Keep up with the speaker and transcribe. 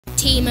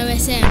Team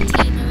OSM,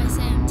 Team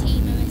OSM,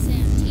 Team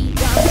OSM, Team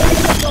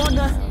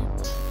OSM.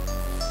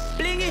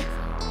 Blingy,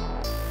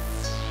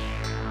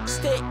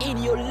 stay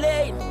in your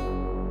lane.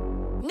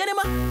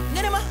 Nganema,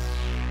 nganema.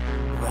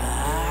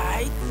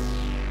 Right.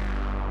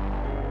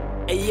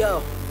 Hey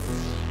yo,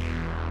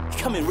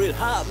 coming real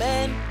hard,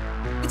 man.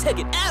 We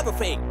taking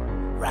everything,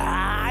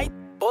 right?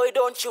 Boy,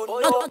 don't you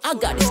know I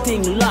got this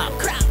thing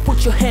locked.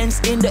 Put your hands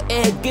in the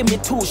air, give me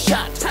 2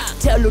 shots.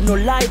 Tell you no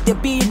lie, there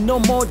be no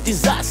more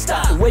disaster.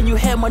 When you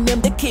hear my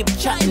name, they keep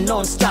chatting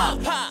non-stop.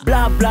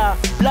 Blah, blah,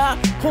 blah,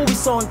 who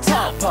is on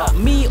top?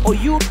 Me or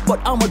you,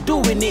 but I'm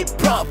doing it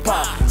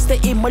proper. Stay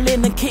in my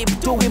lane and keep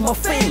doing my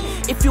thing.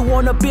 If you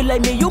wanna be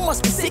like me, you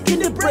must be sick in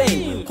the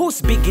brain.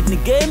 Who's big in the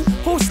game?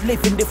 Who's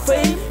living the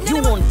fame? You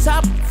on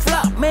top,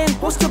 flop, man,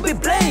 who's to be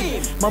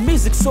blamed? My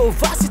music's so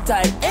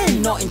versatile,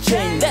 ain't nothing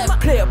changed. Let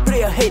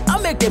player hate,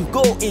 I make them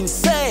go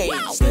insane.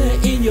 Stay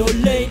in your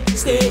lane,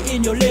 stay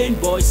in your lane,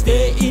 boy.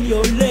 Stay in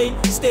your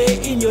lane, stay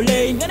in your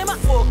lane.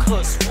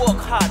 Focus, work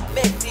hard,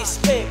 make this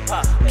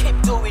paper.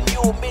 Keep doing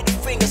you, middle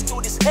fingers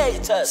to these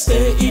haters.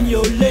 Stay in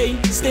your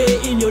lane, stay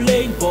in your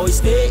lane, boy.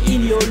 Stay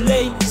in your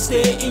lane,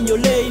 stay in your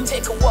lane.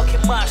 Take a walk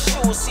in my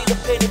shoes, see the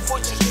pain and put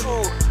you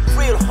through.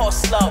 Real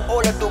hustler,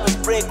 all I do is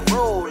break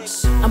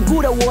rules. I'm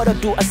good at what I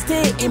do, I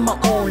stay in my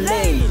own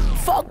lane.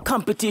 Fuck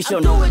competition,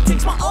 I'm doing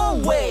things my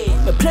own way.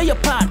 But play your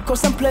part,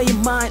 cause I'm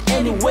playing mine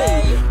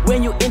anyway.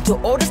 When you into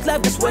all this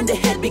life, that's when the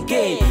head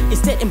begin.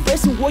 Instead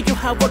embracing what you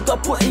have, what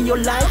God put in your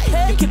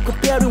life. You keep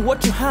comparing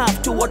what you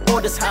have to what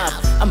others have.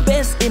 I'm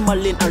best in my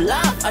lane, I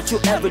laugh at you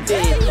every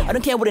day. I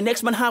don't care what the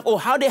next man have or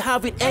how they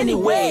have it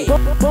anyway.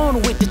 Born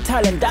with the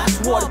talent,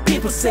 that's what the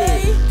people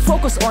say.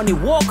 Focus on it,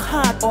 work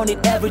hard on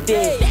it every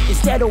day.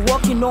 Instead of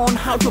working on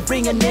how to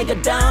bring a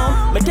nigga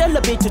down, me tell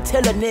a bitch to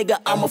tell a nigga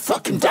I'm a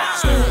fucking down.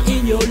 Stay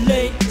in your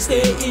lane,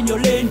 stay in your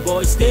lane,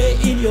 boy. Stay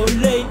in your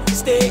lane,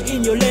 stay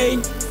in your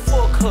lane.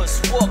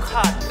 Focus, work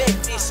hard,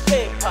 make this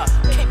paper.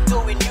 Keep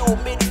doing you,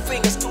 middle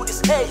fingers to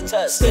these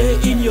haters. Stay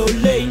in your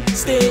lane,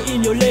 stay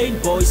in your lane,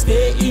 boy.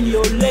 Stay in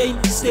your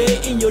lane,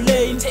 stay in your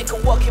lane. Take a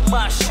walk in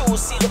my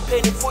shoes, see the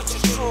pain and put you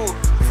through.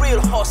 Real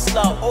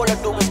hustler, all I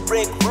do is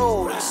break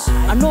rules.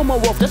 I know my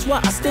worth, that's why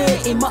I stay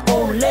in my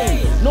own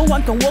lane. No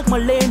one can walk my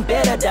lane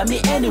better than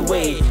me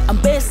anyway. I'm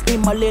best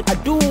in my lane, I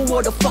do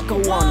what the fuck I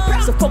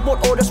want. So fuck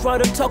what others try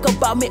to talk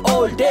about me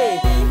all day.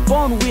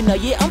 Born winner,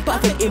 yeah, I'm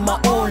perfect in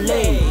my own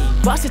lane.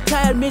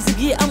 Versatile music,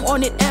 yeah, I'm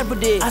on it every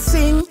day. I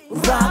sing,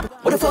 rap,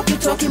 what the fuck you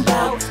talking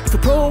about? If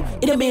you're pro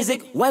in the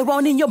music, why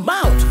run in your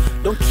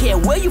mouth? Don't care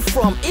where you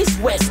from,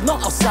 east, west,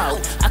 north or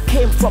south. I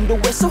came from the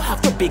west, so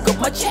have to pick up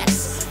my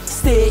chest.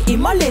 Stay in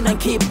my lane and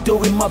keep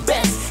doing my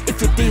best.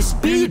 If it is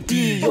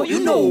BD, yo, you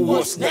know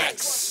what's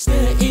next.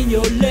 Stay in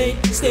your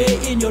lane,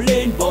 stay in your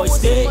lane, boy.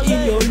 Stay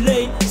in your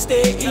lane,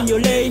 stay in your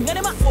lane.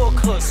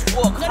 Focus,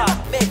 work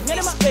hard, make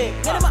this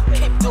paper.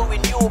 Keep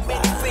doing you,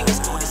 middle fingers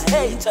to these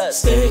haters.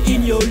 Stay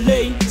in your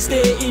lane,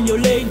 stay in your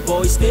lane,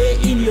 boy. Stay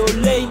in your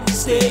lane,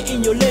 stay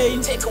in your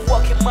lane. Take a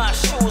walk in my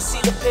shoes, see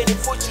the pain and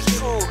put you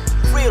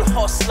through. Real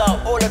hustler,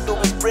 all I do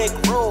is break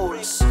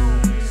rules.